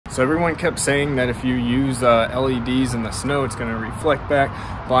So everyone kept saying that if you use LEDs in the snow, it's going to reflect back,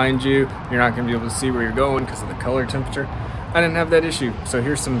 blind you. You're not going to be able to see where you're going because of the color temperature. I didn't have that issue. So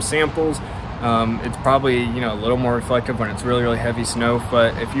here's some samples. It's probably, a little more reflective when it's really, really heavy snow.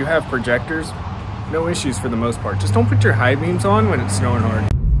 But if you have projectors, no issues for the most part. Just don't put your high beams on when it's snowing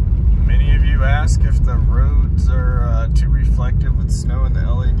hard. Many of you ask if the roads are too reflective with snow and the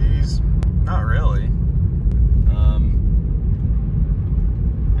LEDs. Not really.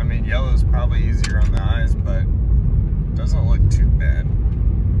 I mean, yellow's probably easier on the eyes, but it doesn't look too bad.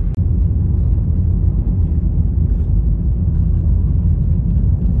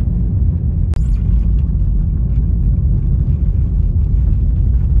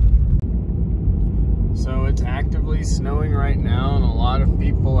 So it's actively snowing right now, and a lot of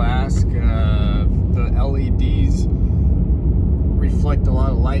people ask the LEDs reflect a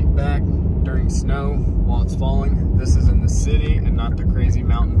lot of light back during snow while it's falling. This is in the city and not the crazy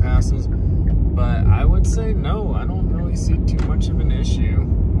mountain passes, but I would say no, I don't really see too much of an issue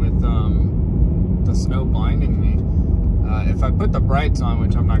with the snow blinding me. If I put the brights on,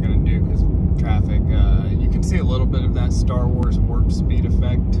 which I'm not going to do because traffic, you can see a little bit of that Star Wars warp speed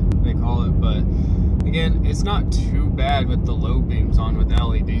effect, they call it, but again, it's not too bad with the low beams on with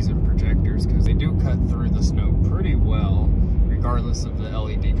LEDs and projectors because they do cut through the snow pretty well regardless of the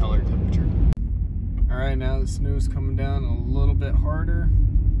LED color temperature. Alright, now the snow is coming down a little bit harder.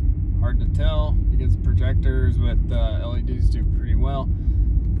 Hard to tell because projectors with LEDs do pretty well.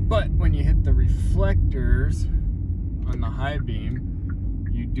 But when you hit the reflectors on the high beam,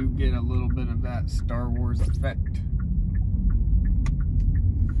 you do get a little bit of that Star Wars effect.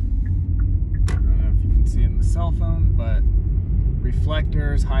 I don't know if you can see in the cell phone, but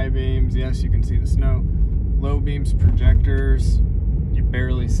reflectors, high beams, yes, you can see the snow. Low beams, projectors, you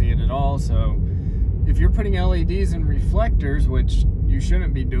barely see it at all. So if you're putting LEDs in reflectors, which you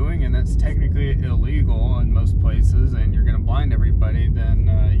shouldn't be doing, and that's technically illegal in most places, and you're going to blind everybody, then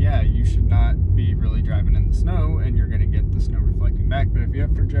yeah, you should not be really driving in the snow, and you're going to get the snow reflecting back. But if you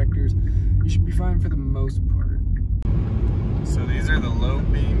have projectors, you should be fine for the most part. So these are the low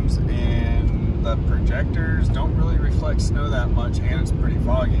beams, and the projectors don't really reflect snow that much, and it's pretty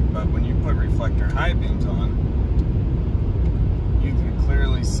foggy. But when you put reflector high beams on, you can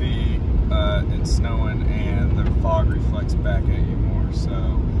clearly see it's snowing and the fog reflects back at you more.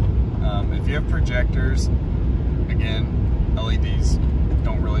 So if you have projectors, again, LEDs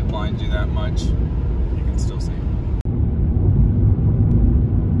don't really blind you that much. You can still see.